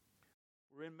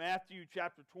We're in Matthew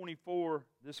chapter 24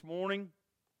 this morning.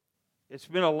 It's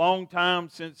been a long time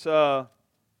since, while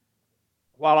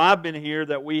I've been here,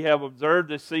 that we have observed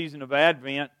this season of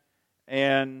Advent,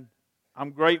 and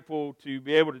I'm grateful to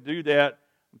be able to do that.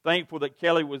 I'm thankful that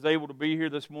Kelly was able to be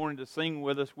here this morning to sing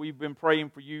with us. We've been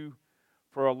praying for you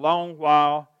for a long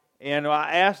while, and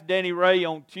I asked Danny Ray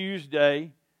on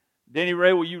Tuesday, Danny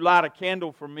Ray, will you light a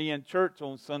candle for me in church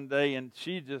on Sunday? And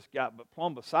she just got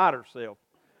plumb beside herself.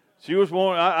 She was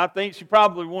wanting, I think she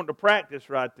probably wanted to practice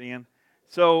right then.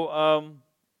 So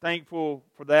thankful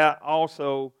for that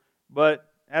also. But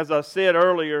as I said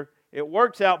earlier, it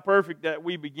works out perfect that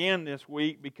we begin this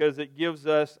week because it gives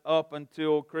us up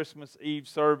until Christmas Eve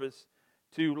service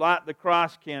to light the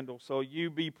Christ candle. So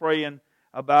you be praying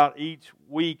about each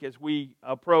week as we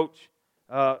approach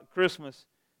Christmas.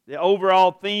 The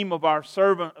overall theme of our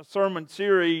sermon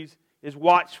series is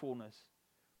watchfulness.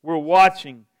 We're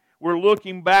watching. We're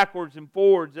looking backwards and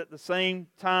forwards at the same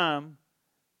time,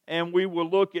 and we will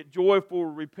look at joyful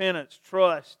repentance,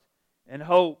 trust, and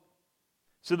hope.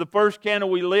 So the first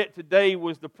candle we lit today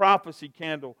was the prophecy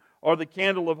candle, or the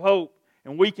candle of hope.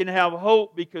 And we can have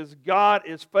hope because God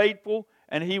is faithful,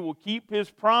 and He will keep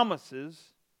His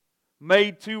promises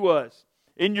made to us.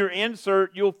 In your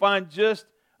insert, you'll find just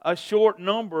a short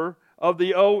number of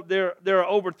there are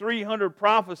over 300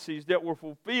 prophecies that were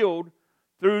fulfilled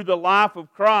through the life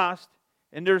of Christ,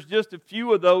 and there's just a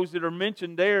few of those that are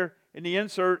mentioned there in the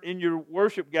insert in your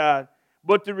worship guide.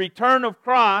 But the return of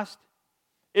Christ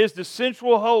is the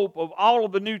central hope of all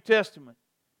of the New Testament,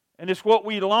 and it's what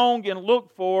we long and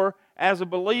look for as a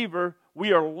believer.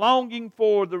 We are longing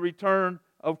for the return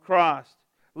of Christ.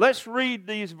 Let's read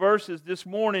these verses this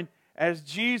morning as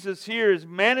Jesus here is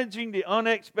managing the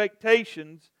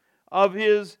unexpectations of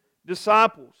His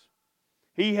disciples.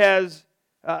 He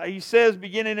says,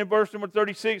 beginning in verse number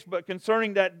 36, but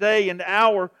concerning that day and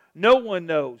hour, no one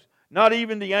knows, not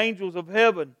even the angels of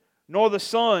heaven, nor the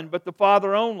Son, but the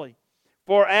Father only.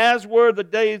 For as were the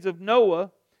days of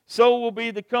Noah, so will be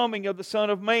the coming of the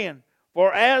Son of Man.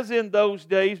 For as in those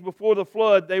days before the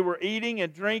flood, they were eating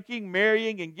and drinking,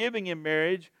 marrying and giving in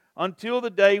marriage, until the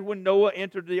day when Noah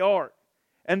entered the ark.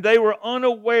 And they were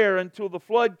unaware until the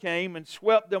flood came and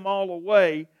swept them all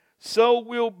away. So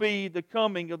will be the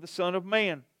coming of the Son of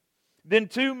Man. Then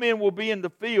two men will be in the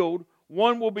field,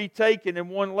 one will be taken and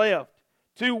one left.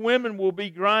 Two women will be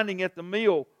grinding at the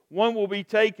mill, one will be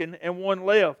taken and one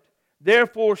left.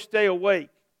 Therefore stay awake,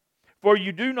 for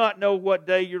you do not know what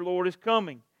day your Lord is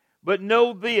coming. But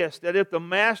know this, that if the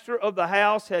master of the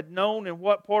house had known in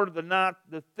what part of the night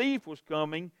the thief was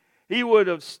coming, he would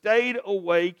have stayed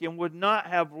awake and would not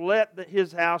have let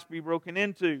his house be broken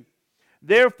into.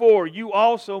 Therefore, you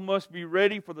also must be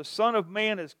ready, for the Son of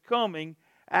Man is coming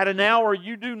at an hour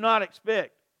you do not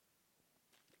expect.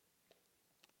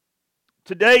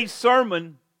 Today's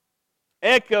sermon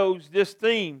echoes this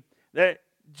theme, that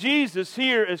Jesus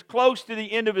here is close to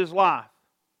the end of His life.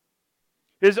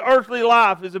 His earthly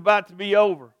life is about to be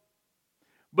over.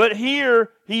 But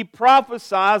here He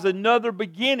prophesies another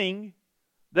beginning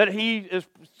that He is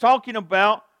talking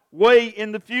about way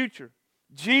in the future.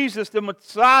 Jesus, the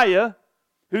Messiah,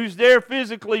 who's there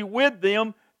physically with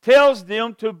them, tells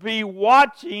them to be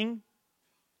watching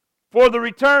for the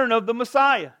return of the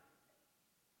Messiah.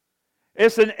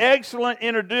 It's an excellent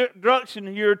introduction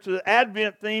here to the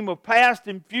Advent theme of past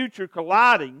and future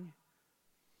colliding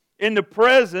in the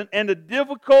present, and the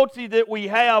difficulty that we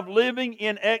have living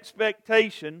in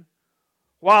expectation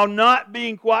while not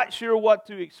being quite sure what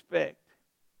to expect.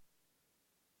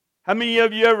 How many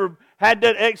of you ever had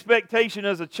that expectation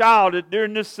as a child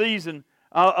during this season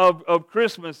of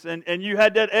Christmas, and you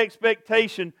had that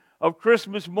expectation of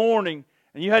Christmas morning,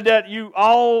 and you had that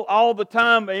all the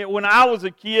time? When I was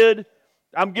a kid,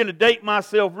 I'm going to date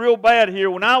myself real bad here.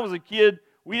 When I was a kid,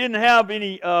 we didn't have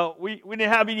any we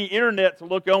didn't have any internet to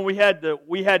look on. We had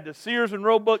the Sears and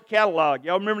Roebuck catalog.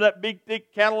 Y'all remember that big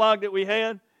thick catalog that we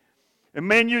had? And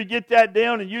man, you'd get that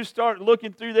down and you'd start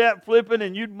looking through that, flipping,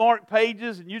 and you'd mark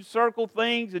pages and you'd circle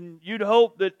things, and you'd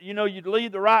hope that you'd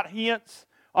leave the right hints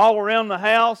all around the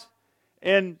house.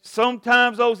 And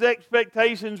sometimes those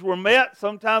expectations were met,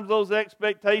 sometimes those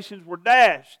expectations were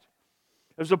dashed.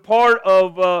 It was a part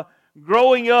of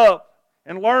growing up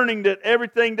and learning that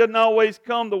everything doesn't always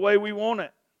come the way we want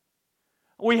it.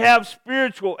 We have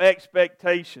spiritual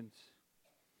expectations.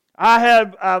 I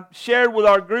have shared with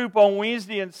our group on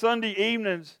Wednesday and Sunday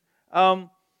evenings, I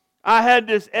had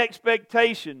this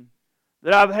expectation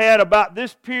that I've had about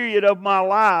this period of my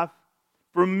life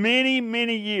for many,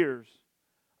 many years.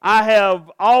 I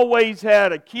have always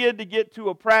had a kid to get to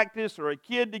a practice, or a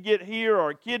kid to get here,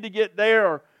 or a kid to get there,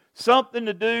 or something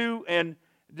to do, and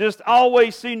just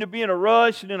always seemed to be in a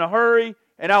rush and in a hurry.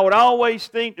 And I would always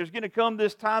think there's going to come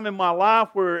this time in my life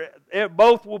where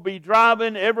both will be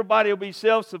driving, everybody will be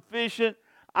self-sufficient.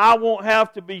 I won't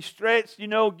have to be stretched,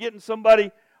 getting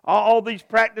somebody all these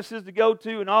practices to go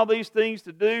to and all these things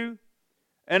to do.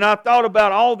 And I thought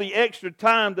about all the extra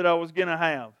time that I was going to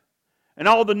have and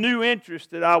all the new interests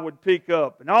that I would pick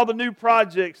up and all the new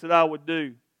projects that I would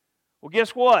do. Well,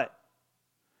 guess what?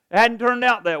 It hadn't turned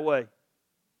out that way.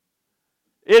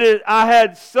 I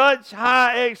had such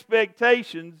high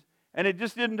expectations, and it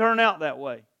just didn't turn out that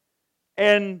way.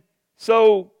 And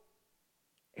so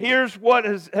here's what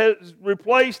has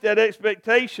replaced that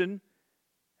expectation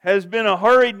has been a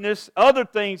hurriedness. Other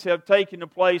things have taken the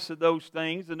place of those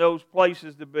things and those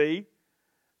places to be.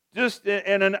 Just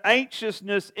and an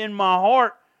anxiousness in my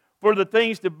heart for the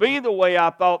things to be the way I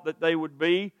thought that they would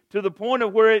be, to the point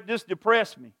of where it just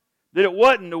depressed me, that it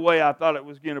wasn't the way I thought it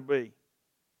was going to be.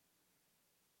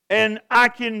 And I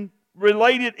can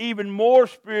relate it even more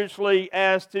spiritually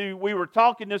as to, we were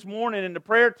talking this morning in the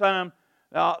prayer time.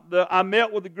 I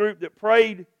met with a group that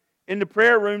prayed in the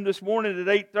prayer room this morning at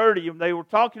 8:30, and they were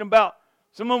talking about,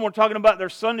 some of them were talking about their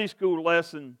Sunday school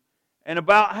lesson and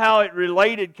about how it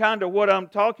related kind of what I'm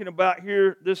talking about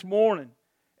here this morning.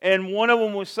 And one of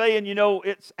them was saying,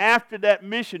 it's after that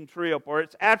mission trip, or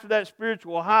it's after that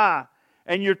spiritual high,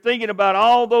 and you're thinking about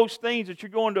all those things that you're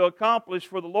going to accomplish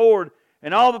for the Lord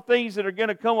and all the things that are going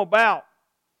to come about.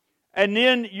 And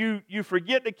then you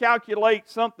forget to calculate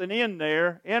something in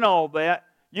there, in all that.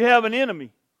 You have an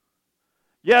enemy.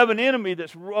 You have an enemy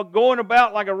that's going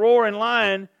about like a roaring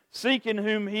lion, seeking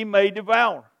whom he may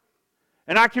devour.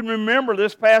 And I can remember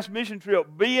this past mission trip,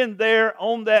 being there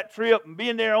on that trip and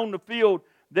being there on the field,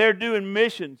 there doing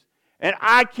missions. And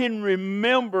I can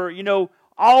remember,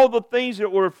 all the things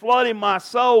that were flooding my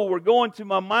soul were going to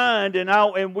my mind,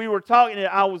 and we were talking, and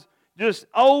I was just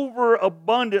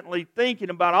overabundantly thinking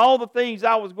about all the things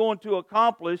I was going to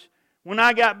accomplish when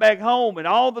I got back home, and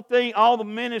all the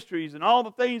ministries and all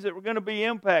the things that were going to be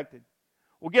impacted.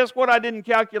 Well, guess what I didn't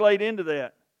calculate into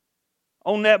that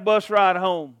on that bus ride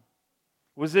home?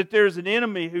 Was that there's an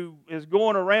enemy who is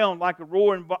going around like a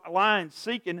roaring lion,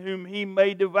 seeking whom he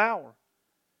may devour.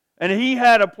 And he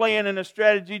had a plan and a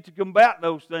strategy to combat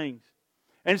those things.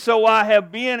 And so I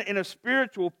have been in a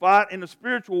spiritual fight, in a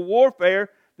spiritual warfare,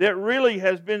 that really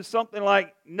has been something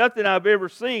like nothing I've ever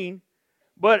seen.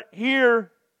 But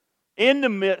here, in the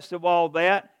midst of all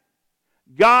that,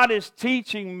 God is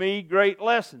teaching me great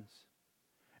lessons.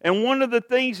 And one of the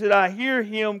things that I hear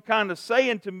Him kind of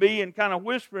saying to me and kind of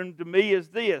whispering to me is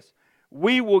this: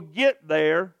 we will get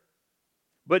there,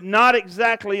 but not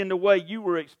exactly in the way you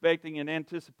were expecting and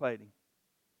anticipating.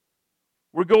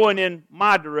 We're going in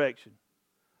my direction.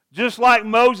 Just like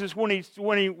Moses,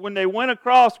 when they went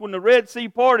across, when the Red Sea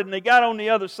parted and they got on the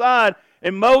other side,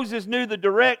 and Moses knew the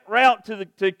direct route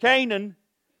to Canaan,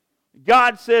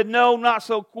 God said, no, not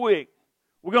so quick.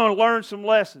 We're going to learn some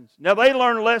lessons. Now, they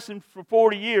learned lessons for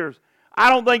 40 years. I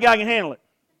don't think I can handle it.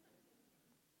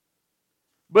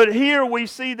 But here we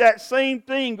see that same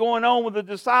thing going on with the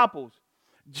disciples.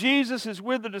 Jesus is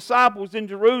with the disciples in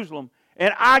Jerusalem.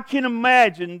 And I can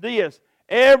imagine this.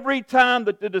 Every time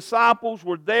that the disciples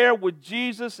were there with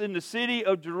Jesus in the city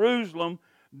of Jerusalem,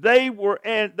 they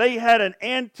had an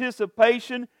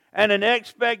anticipation and an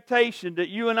expectation that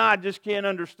you and I just can't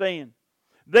understand.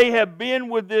 They have been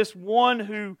with this one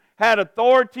who had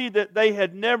authority that they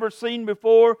had never seen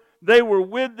before. They were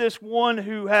with this one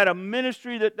who had a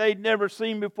ministry that they'd never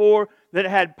seen before, that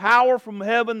had power from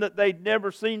heaven that they'd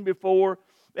never seen before.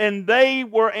 And they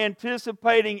were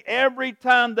anticipating every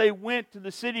time they went to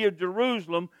the city of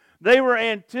Jerusalem, they were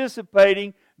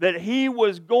anticipating that He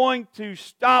was going to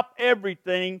stop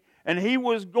everything and He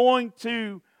was going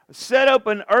to set up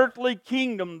an earthly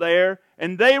kingdom there,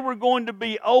 and they were going to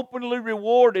be openly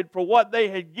rewarded for what they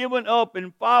had given up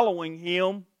in following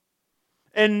Him.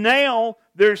 And now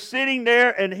they're sitting there,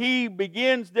 and He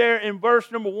begins there in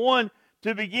verse number 1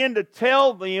 to begin to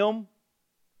tell them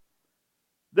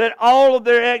that all of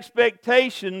their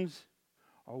expectations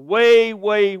are way,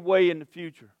 way, way in the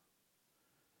future.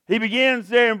 He begins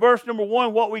there in verse number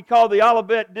 1, what we call the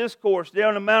Olivet Discourse there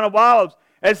on the Mount of Olives,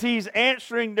 as He's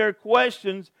answering their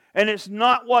questions, and it's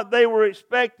not what they were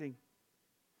expecting.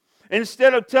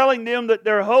 Instead of telling them that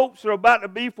their hopes are about to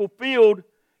be fulfilled,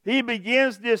 He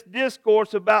begins this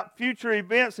discourse about future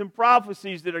events and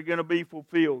prophecies that are going to be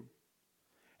fulfilled.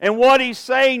 And what He's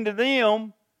saying to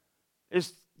them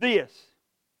is this.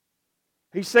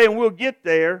 He's saying, we'll get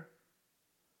there,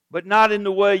 but not in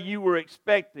the way you were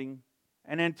expecting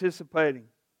and anticipating.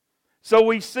 So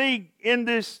we see in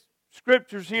this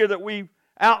scriptures here that we've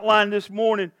outlined this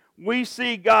morning, we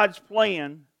see God's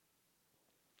plan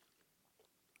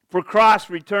for Christ's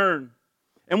return.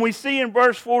 And we see in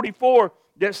verse 44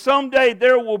 that someday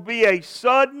there will be a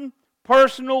sudden,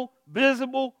 personal,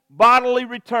 visible, bodily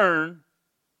return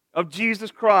of Jesus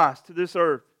Christ to this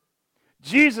earth.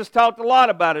 Jesus talked a lot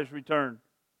about His return.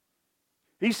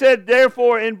 He said,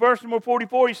 therefore, in verse number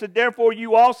 44, He said, therefore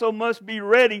you also must be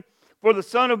ready, for the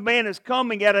Son of Man is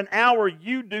coming at an hour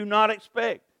you do not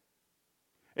expect.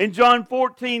 In John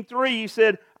 14:3, He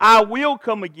said, I will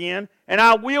come again, and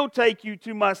I will take you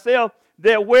to myself,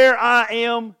 that where I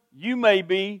am, you may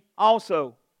be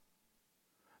also.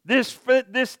 This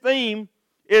theme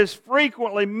is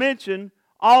frequently mentioned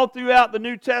all throughout the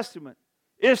New Testament.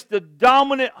 It's the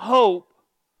dominant hope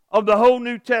of the whole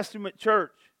New Testament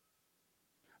church.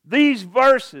 These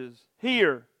verses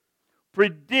here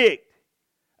predict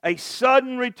a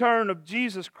sudden return of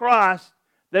Jesus Christ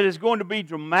that is going to be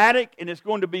dramatic and it's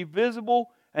going to be visible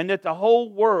and that the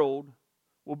whole world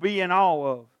will be in awe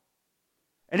of.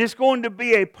 And it's going to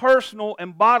be a personal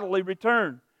and bodily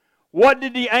return. What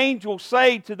did the angel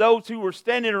say to those who were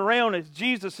standing around as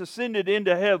Jesus ascended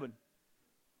into heaven?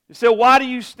 He said, why do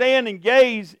you stand and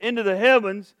gaze into the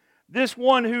heavens? This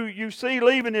one who you see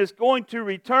leaving is going to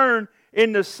return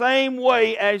in the same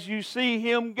way as you see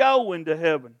Him go into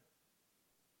heaven.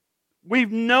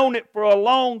 We've known it for a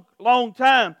long, long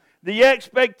time. The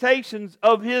expectations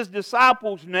of His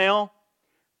disciples now,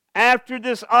 after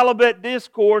this Olivet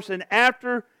Discourse and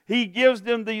after He gives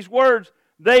them these words,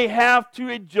 they have to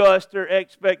adjust their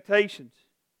expectations.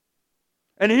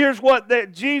 And here's what,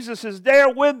 that Jesus is there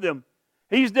with them.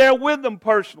 He's there with them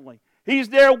personally. He's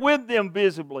there with them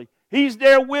visibly. He's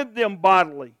there with them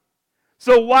bodily.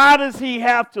 So why does He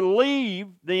have to leave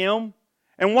them?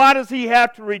 And why does He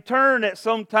have to return at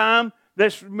some time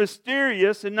that's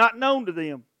mysterious and not known to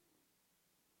them?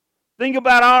 Think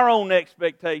about our own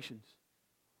expectations.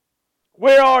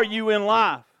 Where are you in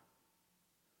life?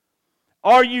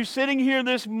 Are you sitting here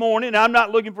this morning, I'm not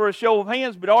looking for a show of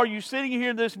hands, but are you sitting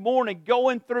here this morning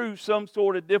going through some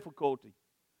sort of difficulty?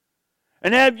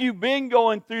 And have you been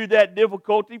going through that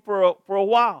difficulty for a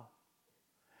while?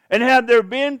 And have there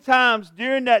been times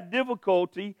during that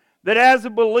difficulty that as a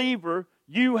believer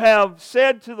you have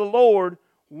said to the Lord,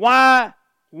 why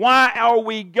are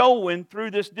we going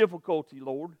through this difficulty,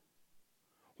 Lord?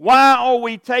 Why are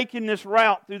we taking this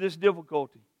route through this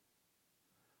difficulty?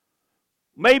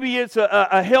 Maybe it's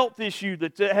a health issue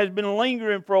that has been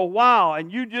lingering for a while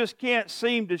and you just can't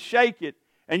seem to shake it.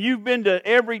 And you've been to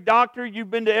every doctor,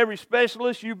 you've been to every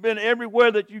specialist, you've been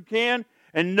everywhere that you can,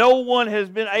 and no one has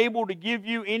been able to give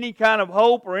you any kind of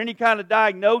hope or any kind of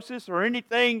diagnosis or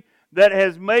anything that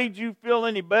has made you feel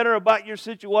any better about your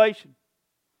situation.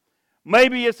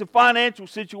 Maybe it's a financial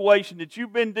situation that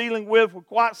you've been dealing with for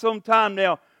quite some time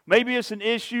now. Maybe it's an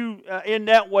issue in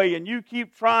that way, and you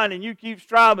keep trying and you keep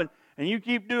striving and you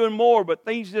keep doing more, but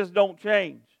things just don't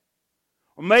change.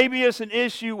 Or maybe it's an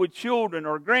issue with children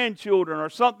or grandchildren or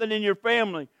something in your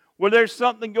family where there's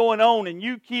something going on and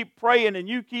you keep praying and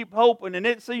you keep hoping, and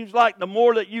it seems like the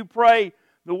more that you pray,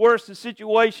 the worse the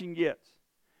situation gets.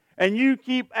 And you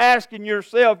keep asking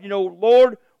yourself,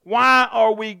 Lord, why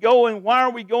are we going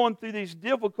through these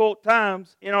difficult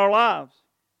times in our lives?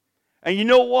 And you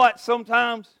know what?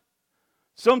 Sometimes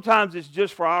it's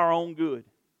just for our own good.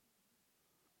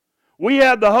 We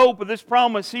have the hope of this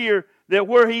promise here that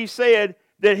where He said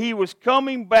that He was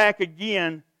coming back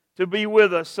again to be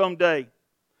with us someday.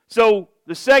 So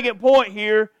the second point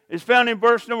here is found in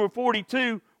verse number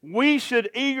 42. We should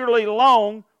eagerly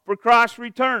long for Christ's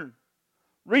return.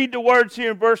 Read the words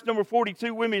here in verse number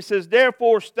 42 with me. It says,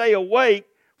 therefore stay awake,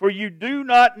 for you do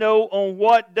not know on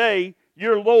what day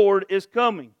your Lord is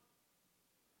coming.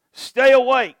 Stay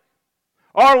awake.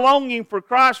 Our longing for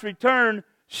Christ's return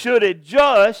should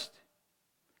adjust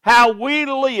how we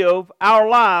live our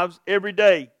lives every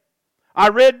day. I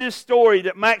read this story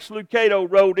that Max Lucado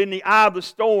wrote in The Eye of the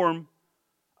Storm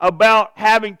about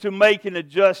having to make an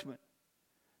adjustment.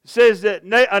 It says that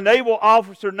a naval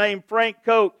officer named Frank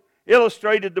Koch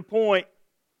illustrated the point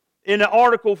in an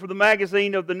article for the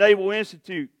magazine of the Naval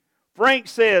Institute. Frank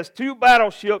says 2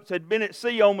 battleships had been at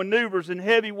sea on maneuvers in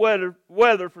heavy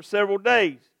weather for several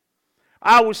days.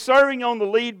 I was serving on the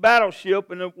lead battleship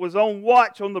and was on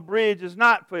watch on the bridge as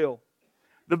night fell.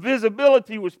 The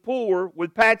visibility was poor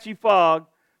with patchy fog,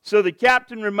 so the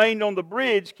captain remained on the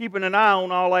bridge keeping an eye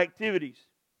on all activities.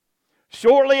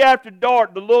 Shortly after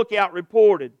dark, the lookout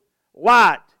reported,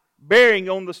 light bearing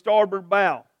on the starboard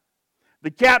bow.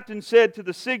 The captain said to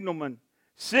the signalman,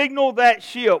 signal that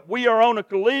ship, we are on a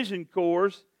collision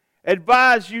course,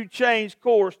 advise you change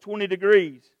course 20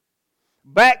 degrees.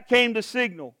 Back came the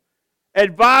signal,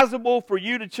 Advisable for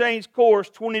you to change course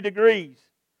 20 degrees.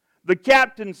 The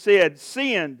captain said,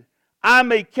 "Send.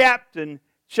 I'm a captain.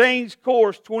 Change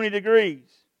course 20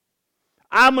 degrees."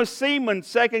 "I'm a seaman,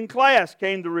 second class,"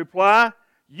 came the reply.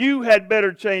 "You had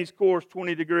better change course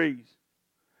 20 degrees."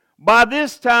 By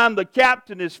this time, the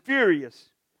captain is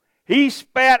furious. He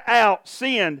spat out,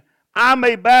 "Send. I'm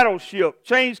a battleship.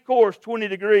 Change course 20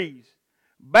 degrees."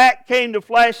 Back came the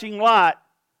flashing light.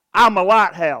 "I'm a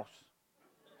lighthouse."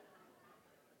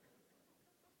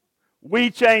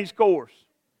 We changed course.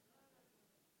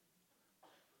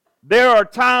 There are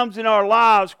times in our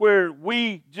lives where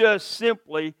we just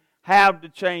simply have to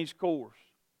change course.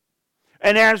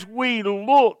 And as we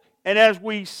look and as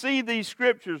we see these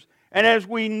scriptures and as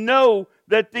we know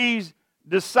that these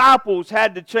disciples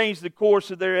had to change the course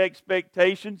of their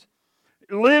expectations,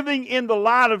 living in the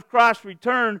light of Christ's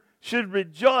return should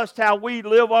adjust how we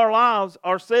live our lives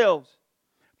ourselves.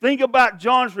 Think about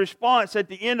John's response at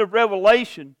the end of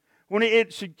Revelation, when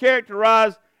it should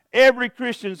characterize every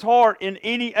Christian's heart in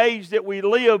any age that we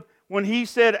live, when he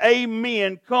said,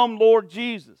 "Amen, come Lord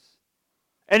Jesus."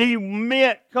 And he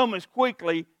meant come as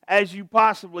quickly as you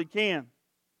possibly can.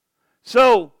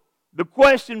 So, the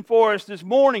question for us this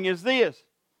morning is this: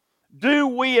 do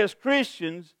we as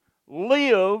Christians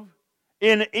live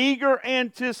in eager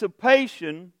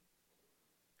anticipation,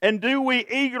 and do we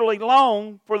eagerly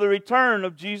long for the return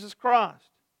of Jesus Christ?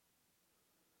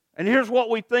 And here's what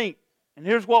we think, and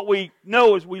here's what we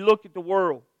know as we look at the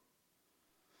world.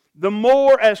 The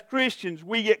more as Christians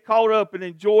we get caught up in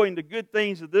enjoying the good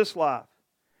things of this life,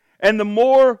 and the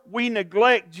more we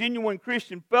neglect genuine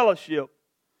Christian fellowship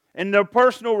and their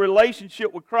personal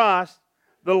relationship with Christ,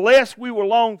 the less we will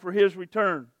long for His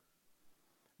return.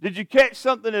 Did you catch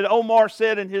something that Omar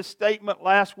said in his statement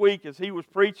last week as he was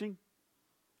preaching?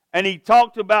 And he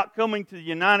talked about coming to the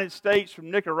United States from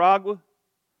Nicaragua.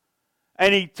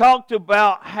 And he talked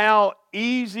about how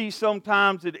easy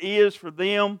sometimes it is for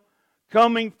them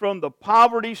coming from the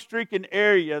poverty-stricken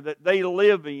area that they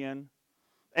live in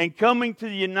and coming to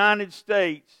the United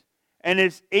States. And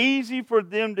it's easy for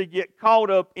them to get caught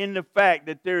up in the fact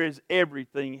that there is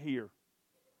everything here.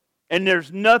 And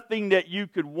there's nothing that you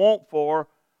could want for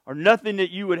or nothing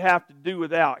that you would have to do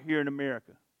without here in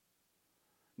America.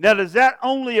 Now, does that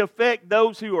only affect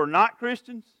those who are not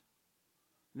Christians?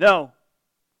 No.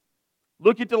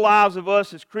 Look at the lives of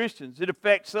us as Christians. It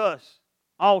affects us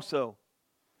also.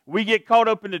 We get caught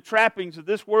up in the trappings of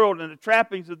this world and the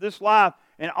trappings of this life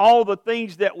and all the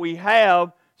things that we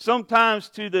have, sometimes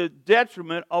to the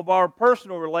detriment of our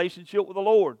personal relationship with the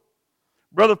Lord.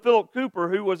 Brother Philip Cooper,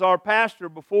 who was our pastor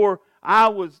before I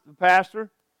was the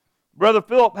pastor, Brother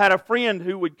Philip had a friend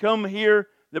who would come here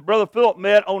that Brother Philip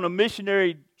met on a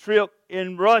missionary trip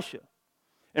in Russia.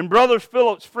 And Brother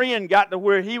Philip's friend got to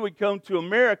where he would come to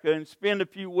America and spend a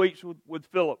few weeks with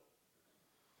Philip.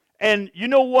 And you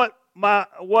know what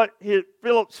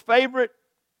Philip's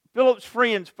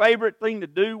friend's favorite thing to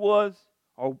do was,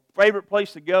 or favorite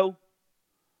place to go?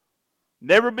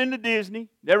 Never been to Disney,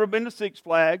 never been to Six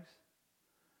Flags,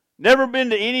 never been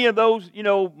to any of those,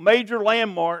 major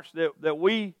landmarks that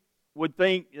we would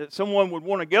think that someone would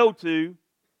want to go to.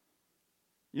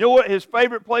 You know what his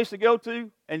favorite place to go to?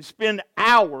 And spend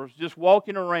hours just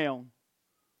walking around?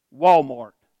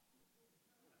 Walmart.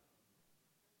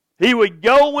 He would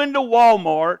go into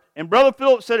Walmart, and Brother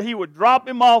Philip said he would drop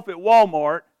him off at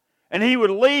Walmart, and he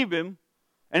would leave him,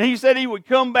 and he said he would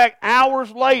come back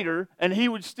hours later, and he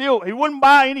wouldn't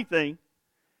buy anything.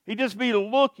 He'd just be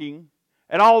looking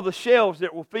at all the shelves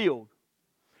that were filled.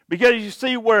 Because you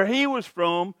see, where he was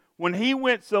from, when he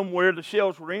went somewhere, the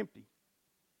shelves were empty.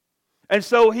 And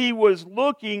so he was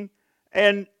looking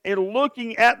and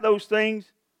looking at those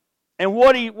things, and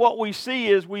what we see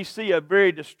is we see a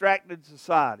very distracted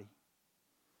society.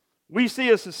 We see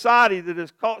a society that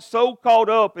is so caught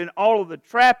up in all of the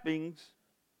trappings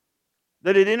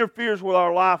that it interferes with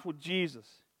our life with Jesus.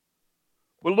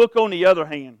 But look on the other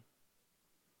hand.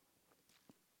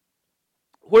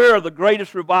 Where are the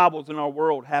greatest revivals in our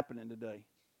world happening today?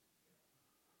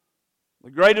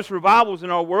 The greatest revivals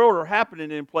in our world are happening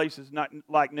in places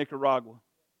like Nicaragua,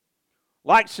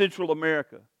 like Central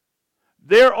America.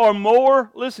 There are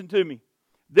more, listen to me,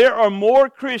 there are more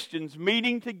Christians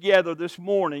meeting together this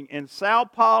morning in Sao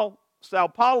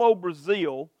Paulo,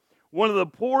 Brazil, one of the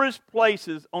poorest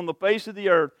places on the face of the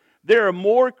earth. There are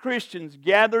more Christians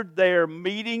gathered there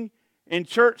meeting in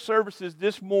church services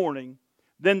this morning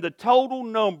than the total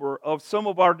number of some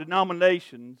of our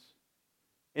denominations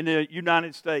in the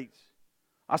United States.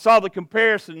 I saw the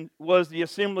comparison was the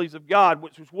Assemblies of God,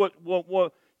 which was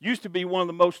what used to be one of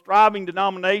the most thriving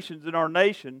denominations in our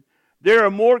nation. There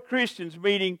are more Christians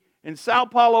meeting in Sao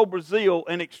Paulo, Brazil,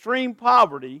 in extreme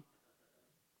poverty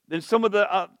than some of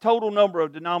the total number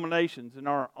of denominations in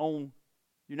our own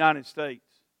United States.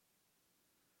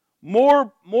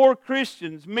 More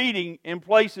Christians meeting in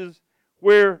places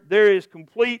where there is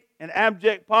complete and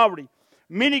abject poverty.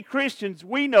 Many Christians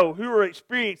we know who are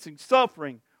experiencing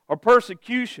suffering or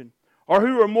persecution, or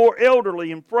who are more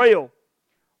elderly and frail.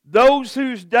 Those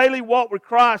whose daily walk with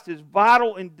Christ is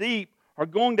vital and deep are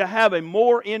going to have a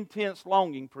more intense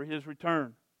longing for His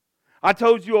return. I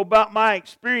told you about my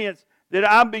experience that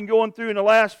I've been going through in the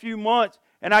last few months,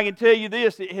 and I can tell you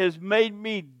this, it has made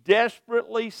me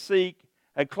desperately seek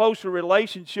a closer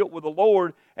relationship with the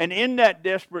Lord, and in that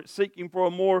desperate seeking for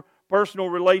a more personal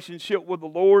relationship with the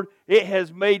Lord, it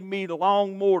has made me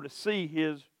long more to see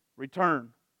His return.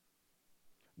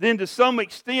 Then to some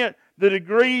extent, the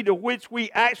degree to which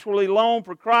we actually long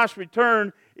for Christ's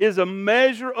return is a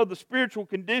measure of the spiritual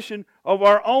condition of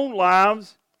our own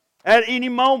lives at any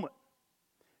moment.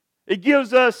 It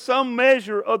gives us some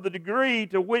measure of the degree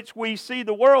to which we see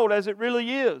the world as it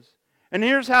really is. And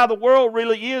here's how the world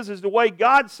really is the way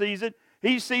God sees it.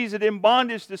 He sees it in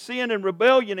bondage to sin and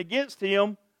rebellion against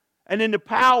Him and in the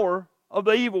power of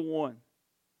the evil one.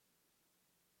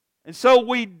 And so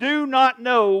we do not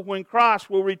know when Christ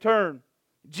will return.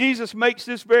 Jesus makes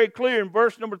this very clear in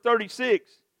verse number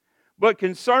 36. But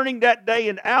concerning that day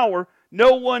and hour,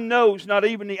 no one knows, not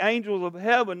even the angels of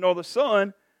heaven nor the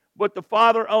Son, but the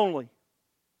Father only.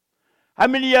 How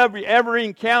many of you ever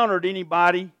encountered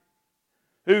anybody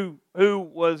who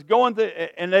was going through,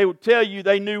 and they would tell you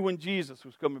they knew when Jesus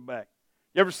was coming back?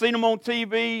 You ever seen them on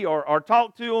TV or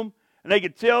talked to them, and they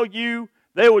could tell you,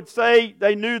 they would say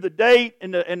they knew the date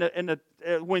and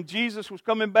when Jesus was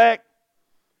coming back?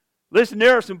 Listen,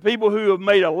 there are some people who have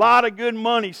made a lot of good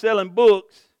money selling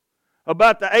books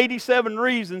about the 87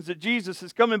 reasons that Jesus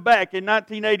is coming back in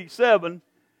 1987.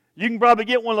 You can probably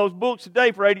get one of those books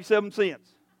today for 87 cents.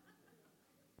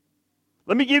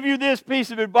 Let me give you this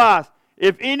piece of advice.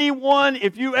 If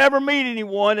you ever meet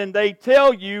anyone and they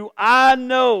tell you, I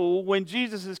know when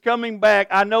Jesus is coming back,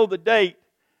 I know the date,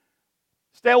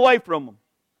 stay away from them.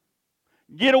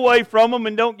 Get away from them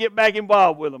and don't get back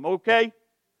involved with them, okay?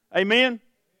 Amen?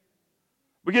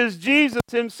 Because Jesus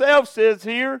Himself says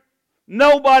here,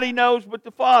 nobody knows but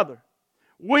the Father.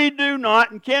 We do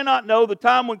not and cannot know the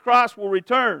time when Christ will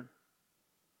return.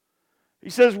 He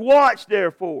says, watch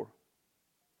therefore.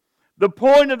 The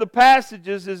point of the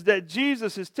passages is that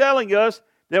Jesus is telling us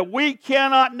that we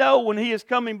cannot know when He is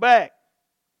coming back.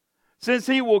 Since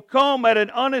He will come at an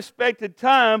unexpected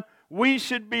time, we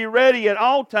should be ready at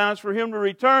all times for Him to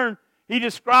return. He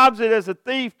describes it as a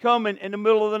thief coming in the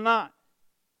middle of the night.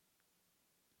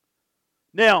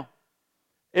 Now,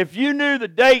 if you knew the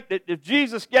date, that if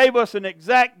Jesus gave us an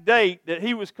exact date that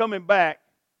He was coming back,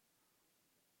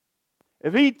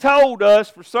 if He told us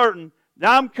for certain,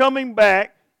 that I'm coming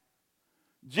back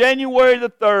January the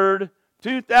 3rd,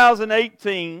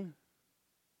 2018,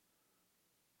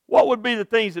 what would be the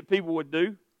things that people would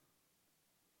do?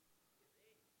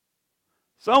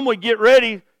 Some would get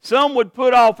ready. Some would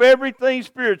put off everything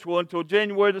spiritual until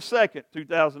January the 2nd,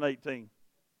 2018.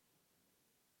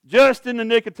 Just in the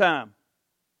nick of time.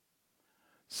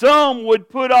 Some would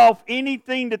put off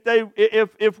anything that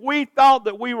if we thought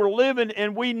that we were living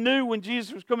and we knew when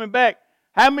Jesus was coming back,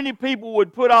 how many people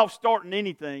would put off starting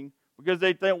anything because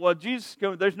they think, well, Jesus is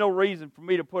coming, there's no reason for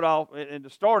me to put off and to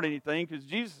start anything because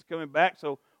Jesus is coming back,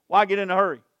 so why get in a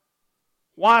hurry?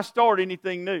 Why start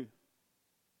anything new?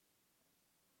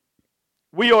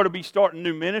 We ought to be starting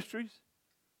new ministries.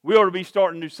 We ought to be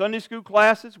starting new Sunday school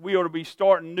classes. We ought to be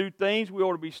starting new things. We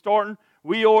ought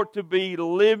to be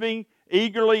living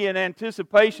eagerly in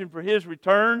anticipation for His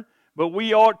return. But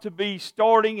we ought to be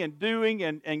starting and doing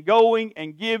and going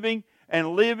and giving and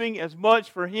living as much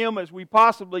for Him as we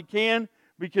possibly can,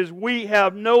 because we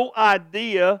have no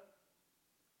idea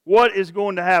what is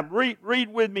going to happen.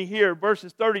 Read with me here,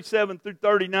 verses 37 through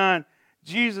 39,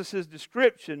 Jesus'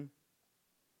 description.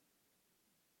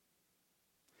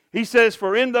 He says,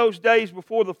 for in those days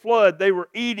before the flood, they were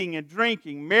eating and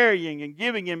drinking, marrying and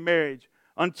giving in marriage,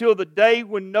 until the day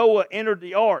when Noah entered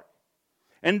the ark.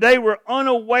 And they were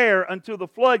unaware until the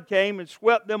flood came and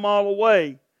swept them all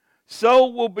away. So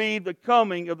will be the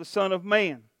coming of the Son of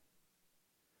Man.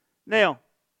 Now,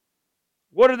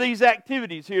 what are these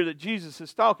activities here that Jesus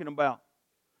is talking about?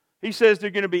 He says they're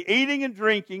going to be eating and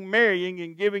drinking, marrying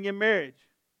and giving in marriage.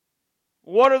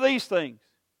 What are these things?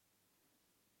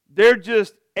 They're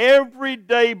just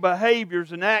everyday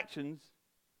behaviors and actions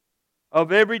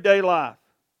of everyday life.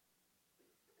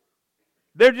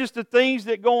 They're just the things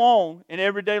that go on in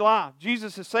everyday life.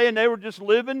 Jesus is saying they were just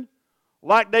living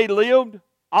like they lived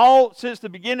all since the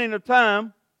beginning of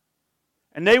time,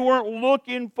 and they weren't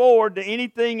looking forward to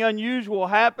anything unusual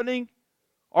happening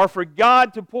or for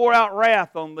God to pour out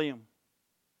wrath on them.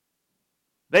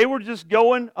 They were just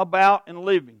going about and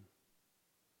living.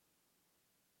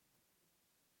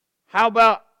 How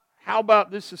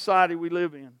about this society we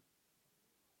live in?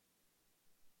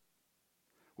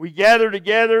 We gather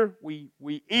together, we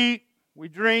eat, we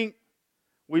drink,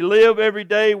 we live every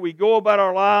day, we go about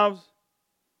our lives.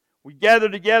 We gather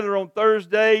together on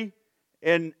Thursday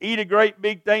and eat a great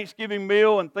big Thanksgiving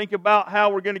meal and think about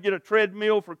how we're going to get a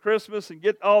treadmill for Christmas and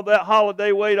get all that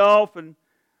holiday weight off. And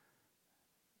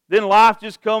then life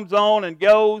just comes on and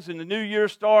goes, and the new year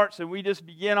starts, and we just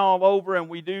begin all over, and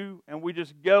we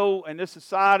just go, and this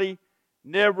society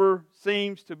never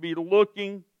seems to be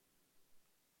looking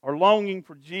or longing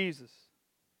for Jesus.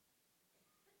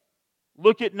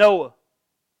 Look at Noah.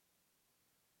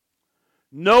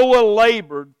 Noah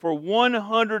labored for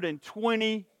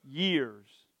 120 years.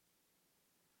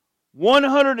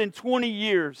 120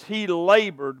 years he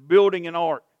labored building an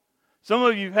ark. Some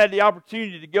of you have had the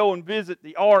opportunity to go and visit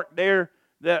the ark there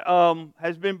that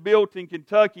has been built in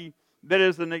Kentucky that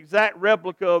is an exact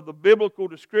replica of the biblical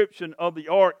description of the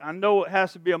ark. I know it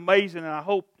has to be amazing, and I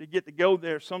hope to get to go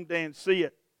there someday and see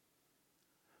it.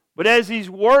 But as he's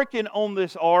working on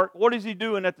this ark, what is he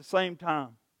doing at the same time?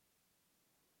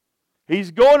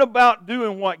 He's going about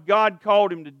doing what God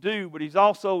called him to do, but he's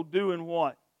also doing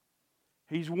what?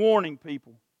 He's warning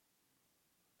people.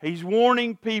 He's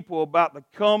warning people about the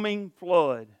coming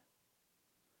flood.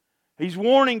 He's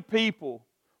warning people.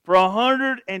 For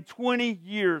 120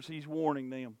 years he's warning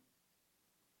them.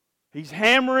 He's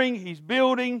hammering, he's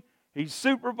building, he's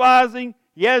supervising.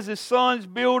 He has his sons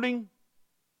building.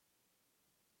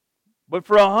 But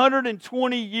for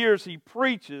 120 years he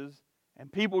preaches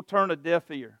and people turn a deaf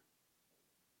ear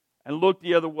and look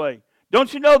the other way.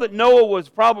 Don't you know that Noah was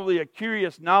probably a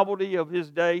curious novelty of his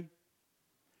day?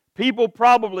 People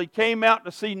probably came out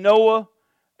to see Noah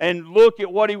and look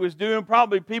at what he was doing.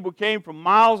 Probably people came from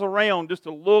miles around just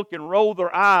to look and roll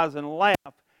their eyes and laugh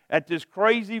at this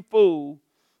crazy fool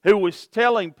who was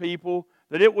telling people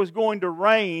that it was going to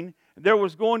rain, there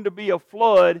was going to be a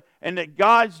flood, and that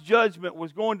God's judgment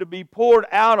was going to be poured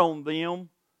out on them.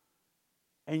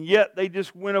 And yet they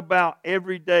just went about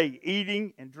every day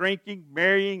eating and drinking,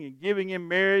 marrying and giving in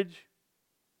marriage,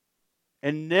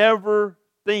 and never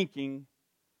thinking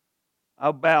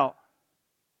about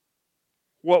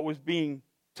what was being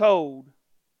told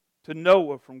to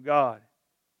Noah from God.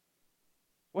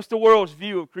 What's the world's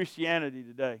view of Christianity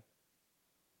today?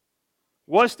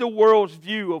 What's the world's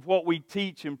view of what we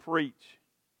teach and preach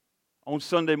on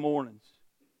Sunday mornings?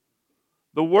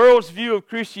 The world's view of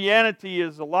Christianity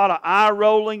is a lot of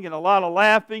eye-rolling and a lot of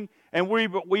laughing, and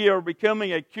we are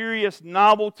becoming a curious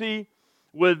novelty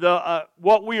with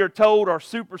what we are told are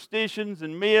superstitions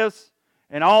and myths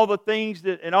and all the things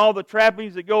and all the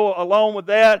trappings that go along with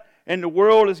that, and the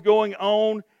world is going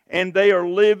on, and they are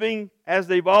living as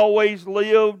they've always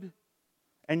lived.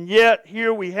 And yet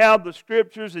here we have the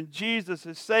Scriptures, and Jesus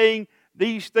is saying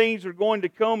these things are going to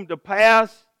come to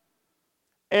pass.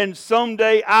 And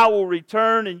someday I will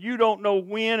return, and you don't know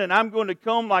when, and I'm going to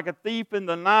come like a thief in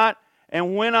the night.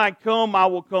 And when I come, I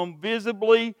will come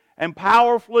visibly and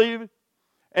powerfully,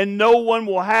 and no one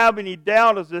will have any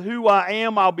doubt as to who I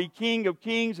am. I'll be King of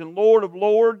kings and Lord of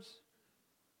lords.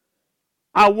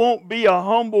 I won't be a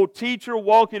humble teacher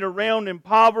walking around in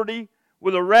poverty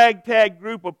with a ragtag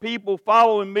group of people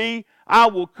following me. I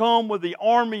will come with the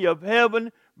army of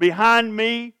heaven behind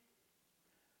me.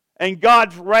 And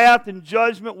God's wrath and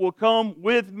judgment will come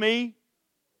with me.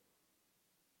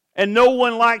 And no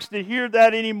one likes to hear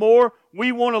that anymore.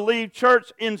 We want to leave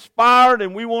church inspired,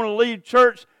 and we want to leave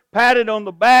church patted on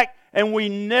the back, and we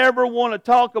never want to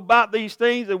talk about these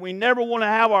things, and we never want to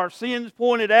have our sins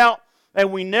pointed out,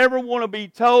 and we never want to be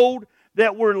told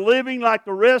that we're living like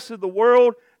the rest of the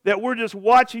world, that we're just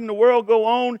watching the world go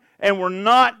on, and we're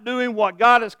not doing what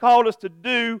God has called us to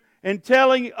do and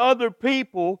telling other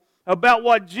people about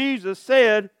what Jesus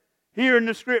said here in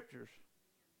the Scriptures.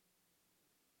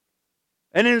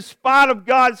 And in spite of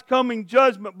God's coming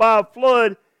judgment by a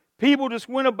flood, people just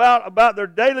went about their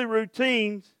daily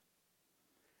routines.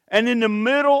 And in the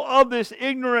middle of this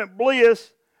ignorant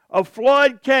bliss, a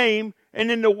flood came,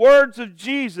 and in the words of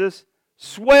Jesus,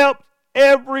 swept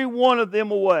every one of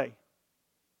them away.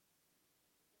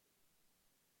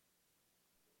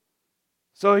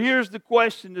 So here's the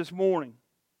question this morning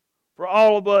for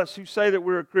all of us who say that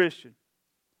we're a Christian.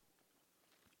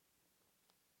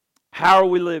 How are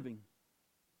we living?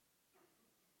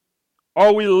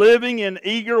 Are we living in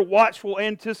eager, watchful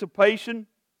anticipation?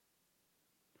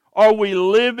 Are we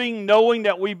living knowing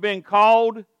that we've been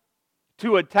called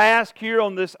to a task here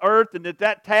on this earth and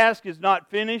that task is not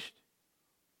finished?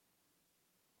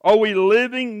 Are we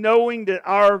living knowing that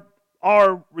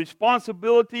our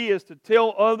responsibility is to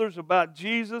tell others about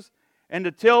Jesus and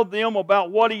to tell them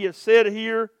about what He has said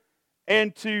here,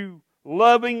 and to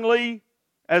lovingly,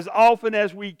 as often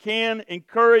as we can,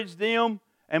 encourage them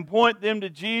and point them to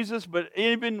Jesus, but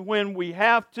even when we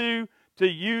have to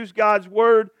use God's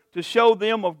Word to show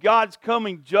them of God's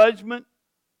coming judgment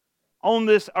on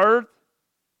this earth?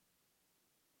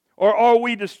 Or are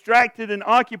we distracted and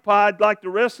occupied like the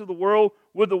rest of the world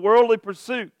with the worldly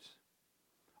pursuits?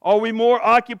 Are we more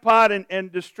occupied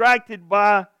and distracted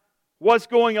by what's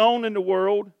going on in the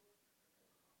world?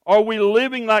 Are we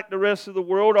living like the rest of the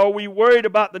world? Are we worried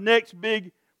about the next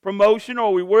big promotion?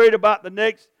 Are we worried about the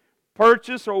next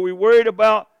purchase? Are we worried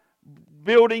about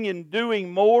building and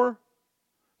doing more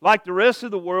like the rest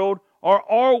of the world? Or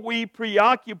are we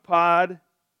preoccupied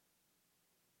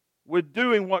with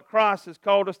doing what Christ has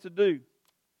called us to do?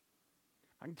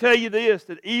 I can tell you this,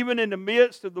 that even in the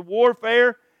midst of the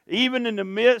warfare, even in the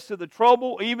midst of the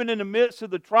trouble, even in the midst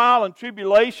of the trial and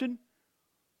tribulation,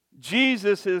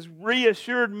 Jesus has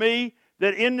reassured me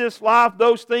that in this life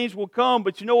those things will come.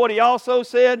 But you know what He also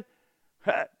said?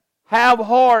 Have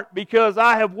heart, because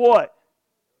I have what?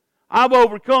 I've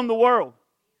overcome the world.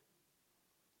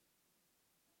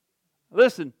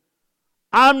 Listen,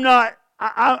 I'm not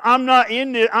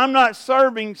in this. I'm not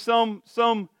serving some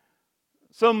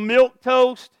milk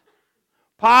toast,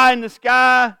 pie in the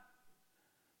sky,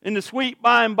 in the sweet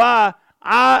by and by.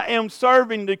 I am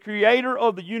serving the Creator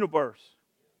of the universe.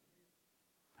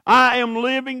 I am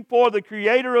living for the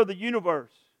Creator of the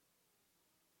universe.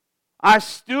 I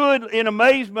stood in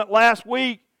amazement last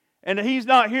week, and He's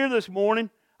not here this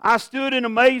morning. I stood in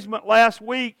amazement last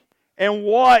week and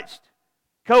watched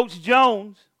Coach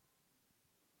Jones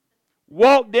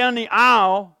walk down the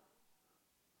aisle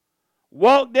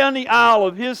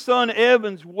of his son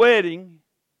Evan's wedding,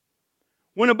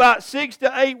 when about 6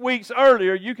 to 8 weeks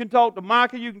earlier, you can talk to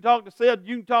Micah, you can talk to Seth,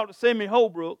 you can talk to Sammy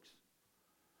Holbrooks.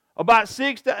 About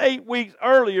 6 to 8 weeks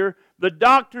earlier, the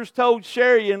doctors told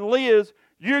Sherry and Liz,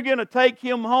 you're going to take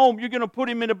him home, you're going to put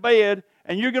him in a bed,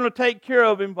 and you're going to take care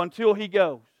of him until he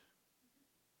goes.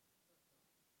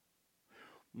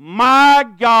 My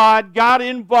God got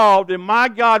involved, and my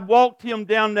God walked him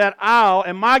down that aisle,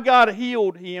 and my God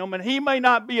healed him, and he may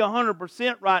not be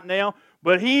 100% right now,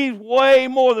 but he's way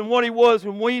more than what he was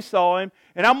when we saw him.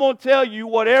 And I'm going to tell you,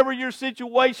 whatever your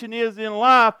situation is in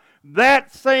life,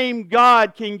 that same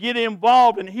God can get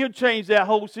involved, and He'll change that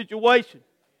whole situation.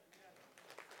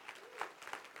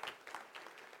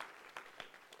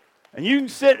 And you can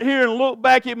sit here and look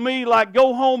back at me like,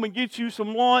 go home and get you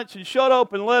some lunch and shut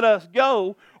up and let us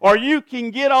go. Or you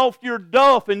can get off your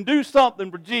duff and do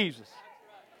something for Jesus.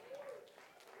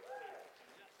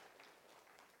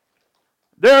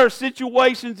 There are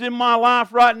situations in my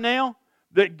life right now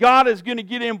that God is going to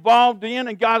get involved in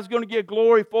and God is going to get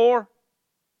glory for.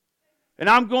 And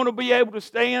I'm going to be able to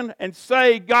stand and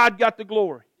say, God got the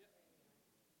glory.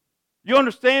 You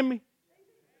understand me?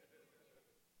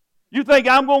 You think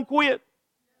I'm going to quit?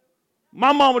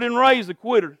 My mama didn't raise a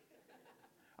quitter.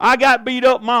 I got beat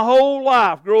up my whole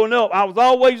life growing up. I was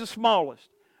always the smallest.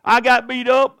 I got beat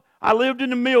up. I lived in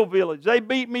the mill village. They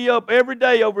beat me up every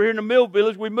day over here in the mill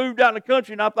village. We moved out in the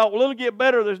country, and I thought, well, it'll get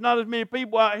better. There's not as many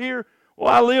people out here. Well,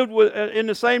 I lived in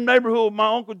the same neighborhood with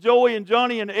my Uncle Joey and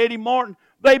Johnny and Eddie Martin.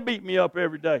 They beat me up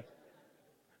every day.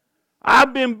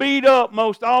 I've been beat up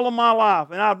most all of my life,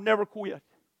 and I've never quit.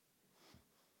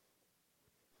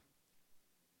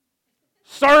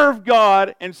 Serve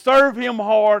God and serve Him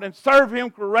hard and serve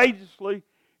Him courageously,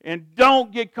 and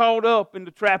don't get caught up in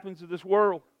the trappings of this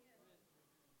world.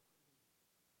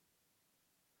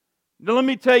 Now let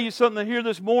me tell you something here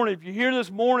this morning. If you're here this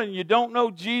morning and you don't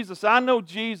know Jesus, I know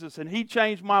Jesus, and He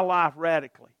changed my life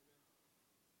radically.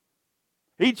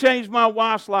 He changed my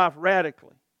wife's life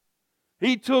radically.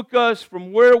 He took us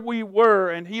from where we were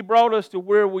and He brought us to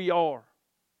where we are.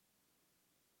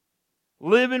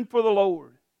 Living for the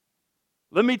Lord.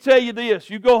 Let me tell you this.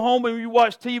 You go home and you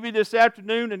watch TV this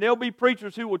afternoon, and there'll be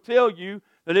preachers who will tell you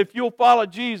that if you'll follow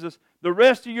Jesus, the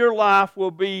rest of your life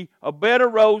will be a bed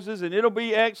of roses, and it'll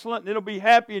be excellent, and it'll be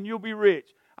happy, and you'll be rich.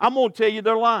 I'm going to tell you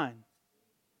they're lying.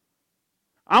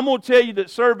 I'm going to tell you that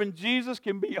serving Jesus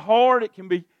can be hard. It can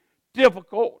be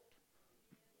difficult.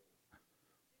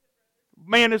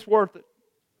 Man, it's worth it.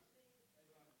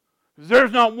 Because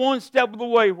there's not one step of the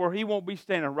way where He won't be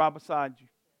standing right beside you.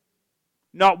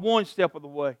 Not one step of the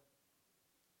way.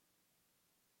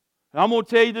 And I'm going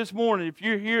to tell you this morning, if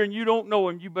you're here and you don't know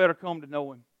Him, you better come to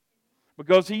know Him.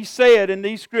 Because He said in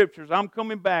these scriptures, I'm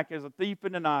coming back as a thief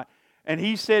in the night. And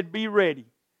He said, be ready.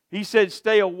 He said,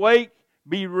 stay awake,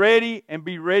 be ready, and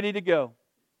be ready to go.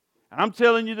 And I'm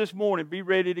telling you this morning, be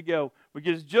ready to go.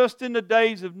 Because just in the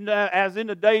days of, as in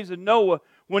the days of Noah,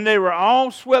 when they were all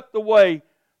swept away,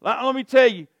 let me tell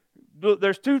you,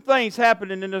 there's two things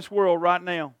happening in this world right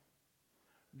now.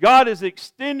 God is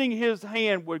extending His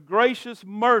hand with gracious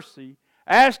mercy,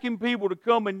 asking people to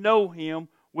come and know Him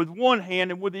with one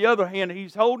hand, and with the other hand,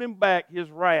 He's holding back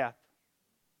His wrath.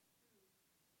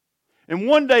 And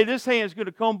one day this hand is going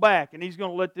to come back, and He's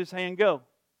going to let this hand go.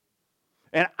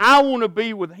 And I want to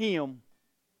be with Him.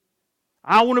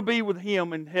 I want to be with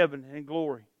Him in heaven and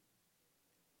glory.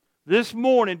 This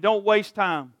morning, don't waste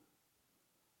time.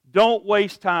 Don't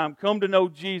waste time. Come to know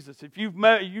Jesus. If you've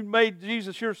made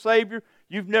Jesus your Savior,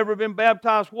 you've never been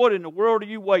baptized, what in the world are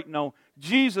you waiting on?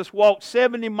 Jesus walked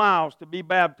 70 miles to be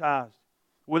baptized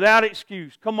without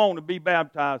excuse. Come on and be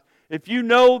baptized. If you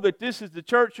know that this is the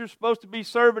church you're supposed to be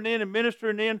serving in and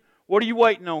ministering in, what are you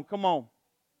waiting on? Come on.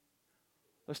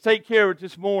 Let's take care of it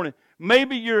this morning.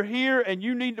 Maybe you're here and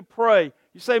you need to pray.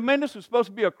 You say, man, this was supposed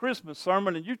to be a Christmas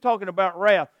sermon and you're talking about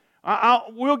wrath.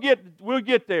 We'll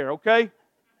get there, okay?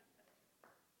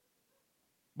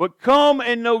 But come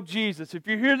and know Jesus. If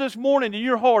you're here this morning and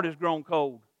your heart has grown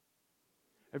cold,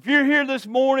 if you're here this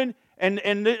morning and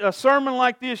a sermon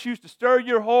like this used to stir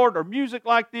your heart, or music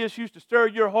like this used to stir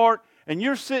your heart, and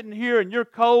you're sitting here and you're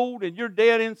cold and you're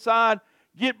dead inside,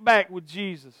 get back with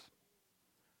Jesus.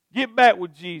 Get back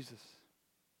with Jesus.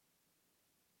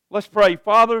 Let's pray.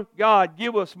 Father God,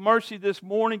 give us mercy this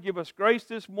morning. Give us grace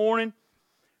this morning.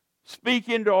 Speak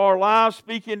into our lives.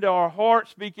 Speak into our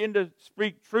hearts.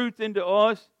 Speak truth into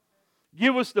us.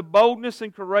 Give us the boldness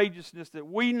and courageousness that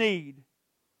we need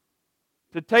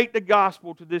to take the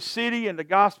gospel to this city and the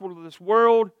gospel to this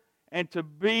world and to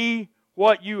be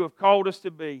what you have called us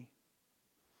to be.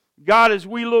 God, as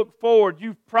we look forward,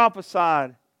 you've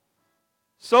prophesied.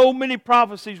 So many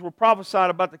prophecies were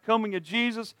prophesied about the coming of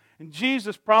Jesus, and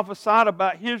Jesus prophesied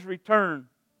about His return.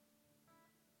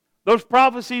 Those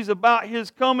prophecies about His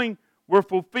coming were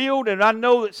fulfilled, and I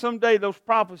know that someday those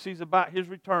prophecies about His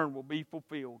return will be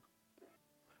fulfilled.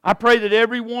 I pray that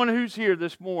everyone who's here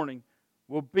this morning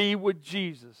will be with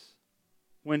Jesus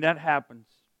when that happens.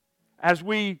 As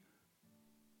we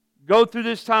go through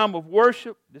this time of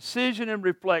worship, decision, and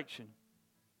reflection,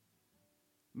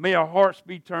 may our hearts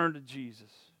be turned to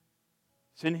Jesus.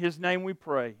 It's in His name we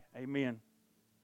pray. Amen.